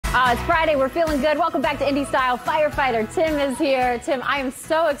It's Friday. We're feeling good. Welcome back to Indy Style. Firefighter Tim is here. Tim, I am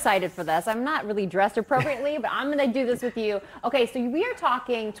so excited for this. I'm not really dressed appropriately, but I'm going to do this with you. Okay, so we are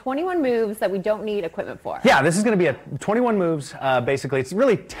talking 21 moves that we don't need equipment for. Yeah, this is going to be a 21 moves. Basically, it's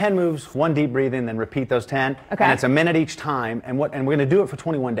really 10 moves, one deep breathing, then repeat those 10. Okay. And it's a minute each time, and we're going to do it for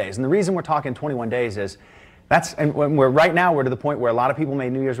 21 days. And the reason we're talking 21 days is right now we're to the point where a lot of people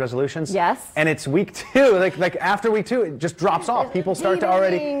made New Year's resolutions. Yes. And it's week 2. Like after week 2, it just drops off. People start to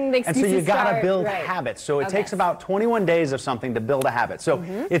already, and so you got to build habits. So it takes about 21 days of something to build a habit. So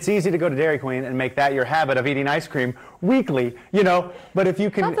it's easy to go to Dairy Queen and make that your habit of eating ice cream weekly, you know. But if you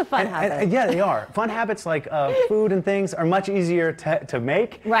can, that's a fun habit. Yeah, they are. Fun habits like food and things are much easier to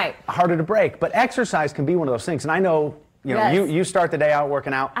make, right? Harder to break. But exercise can be one of those things. And I know. You know, yes. you start the day out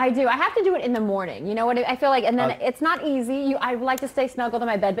working out. I do. I have to do it in the morning. You know what I feel like? And then it's not easy. I like to stay snuggled in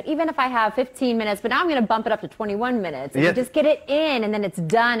my bed, but even if I have 15 minutes, but now I'm going to bump it up to 21 minutes. And you just get it in, and then it's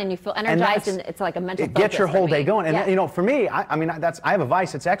done, and you feel energized, and it's like a mental focus. It gets your whole day going. And you know, for me, I have a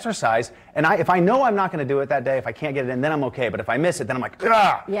vice. It's exercise, and if I know I'm not going to do it that day, if I can't get it in, then I'm okay. But if I miss it, then I'm like,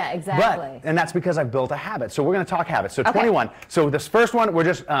 ugh. Yeah, exactly. And that's because I've built a habit. So we're going to talk habits. So 21. So this first one, we're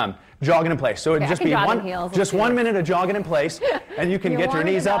just jogging in place. So it'd just be 1 minute of jogging in place. And you can get your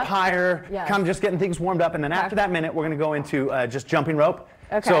knees up higher, kind of just getting things warmed up. And then after that minute, we're going to go into just jumping rope.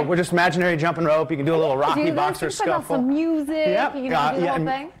 Okay. So we're just imaginary jumping rope. You can do a little Rocky boxer scuffle. Some music. Yep. You know, do the whole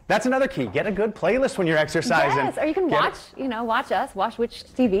thing. That's another key. Get a good playlist when you're exercising. Yes, or you can watch, watch us, watch which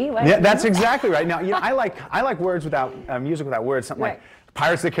TV. Yeah, that's exactly right. Now, you know, I like words without music without words. Something like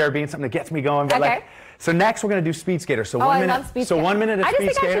Pirates of the Caribbean, something that gets me going. But like, so next we're going to do speed skater. So 1 minute. I love speed skater. 1 minute of speed skater. I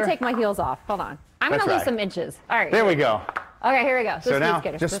just think I should take my heels off. Hold on. I'm going to lose some inches. All right. There we go. Okay, here we go. So now,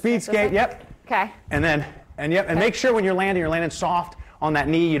 just speed skate. Yep. Okay. And make sure when you're landing soft on that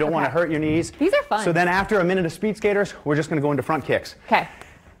knee. You don't want to hurt your knees. These are fun. So then after a minute of speed skaters, we're just going to go into front kicks. Okay.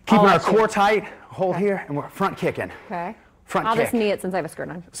 Keeping our core tight. Hold here, and we're front kicking. Okay. Front kick. I'll just knee it since I have a skirt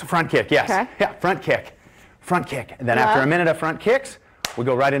on. So front kick, yes. Okay. Yeah, front kick. Front kick. And then after a minute of front kicks, we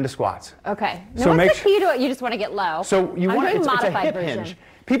go right into squats. Okay. Now so what's the key to it? You just want to get low. So you want it's a hip hinge.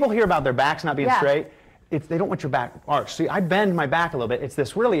 People hear about their backs not being straight. They don't want your back arched. See, I bend my back a little bit. It's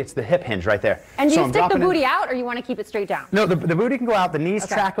the hip hinge right there. And do you stick the booty out, or you want to keep it straight down? No, the booty can go out. The knees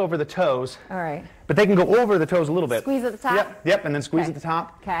track over the toes. All right. But they can go over the toes a little bit. Squeeze at the top? Yep, and then squeeze at the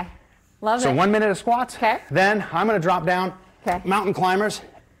top. Okay. Love it. So 1 minute of squats. Okay. Then I'm going to drop down. Okay. Mountain climbers.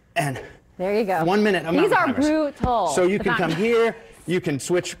 And there you go. 1 minute of mountain climbers. These are brutal. So you can come here. You can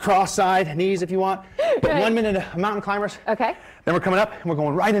switch cross-side knees if you want. But 1 minute of mountain climbers. Okay. Then we're coming up, and we're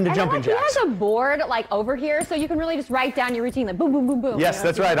going right into jumping jacks. He has a board like over here, so you can really just write down your routine, like boom, boom, boom, boom. Yes,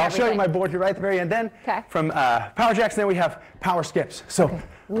 that's right. I'll show you my board here right at the very end. Then from power jacks, then we have power skips. So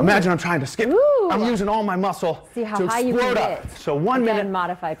imagine I'm trying to skip. I'm using all my muscle to explode up. So 1 minute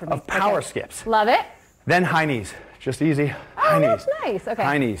modified for me. of power skips. Love it. Then high knees. Just easy. High knees. That's nice. Okay.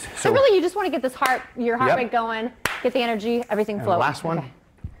 High knees. So really, you just want to get your heart rate going, get the energy, everything flowing. The last one,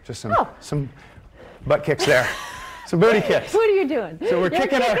 just some butt kicks there. Some booty kicks. What are you doing? So we're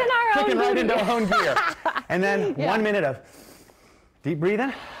kicking right into our own gear. And then 1 minute of deep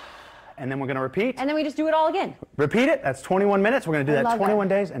breathing. And then we're going to repeat. And then we just do it all again. Repeat it. That's 21 minutes. We're going to do that 21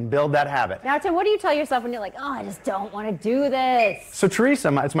 days and build that habit. Now, Tim, what do you tell yourself when you're like, oh, I just don't want to do this? So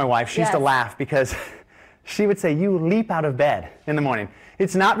Teresa, it's my wife, she used to laugh because she would say, you leap out of bed in the morning.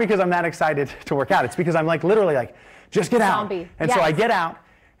 It's not because I'm that excited to work out. It's because I'm like literally like, just get out. And so I get out.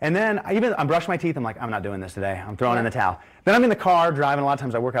 And then I'm brushing my teeth. I'm like, I'm not doing this today. I'm throwing in the towel. Then I'm in the car driving. A lot of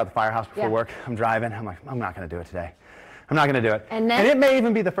times I work out at the firehouse before work. I'm driving. I'm like, I'm not going to do it today. I'm not going to do it. And it may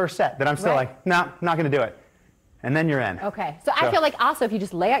even be the first set that I'm still like, no, I'm not going to do it. And then you're in. Okay. So I feel like also if you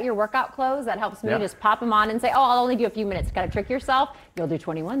just lay out your workout clothes, that helps me just pop them on and say, oh, I'll only do a few minutes. Got to trick yourself. You'll do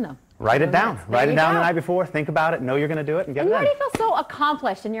 21 though. Write it down. Write it down the night before. Think about it. Know you're going to do it and get it in. You already feel so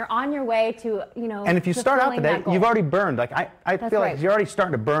accomplished, and you're on your way to, And if you start out the day, you've already burned. Like I feel like you're already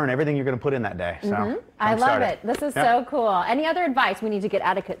starting to burn everything you're going to put in that day. So I love it. This is so cool. Any other advice? We need to get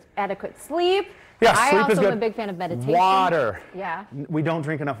adequate sleep. Yeah, sleep is good. I also am a big fan of meditation. Water. Yeah. We don't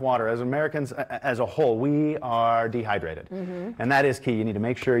drink enough water. As Americans, as a whole, we are dehydrated. And that is key. You need to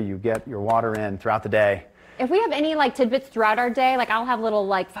make sure you get your water in throughout the day. If we have any tidbits throughout our day, I'll have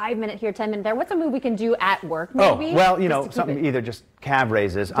little 5 minute here, 10 minute there. What's a move we can do at work maybe? Oh, well, something either just calf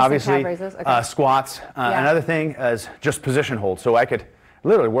raises, obviously, squats. Another thing is just position hold. So I could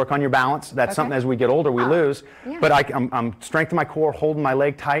literally work on your balance. That's something as we get older we lose. But I'm strengthening my core, holding my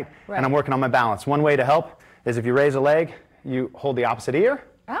leg tight, and I'm working on my balance. One way to help is if you raise a leg, you hold the opposite ear,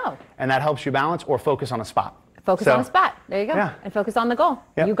 and that helps you balance or focus on a spot. Focus on a spot. There you go. And focus on the goal.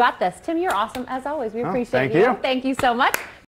 You got this. Tim, you're awesome as always. We appreciate you. Thank you. Thank you so much.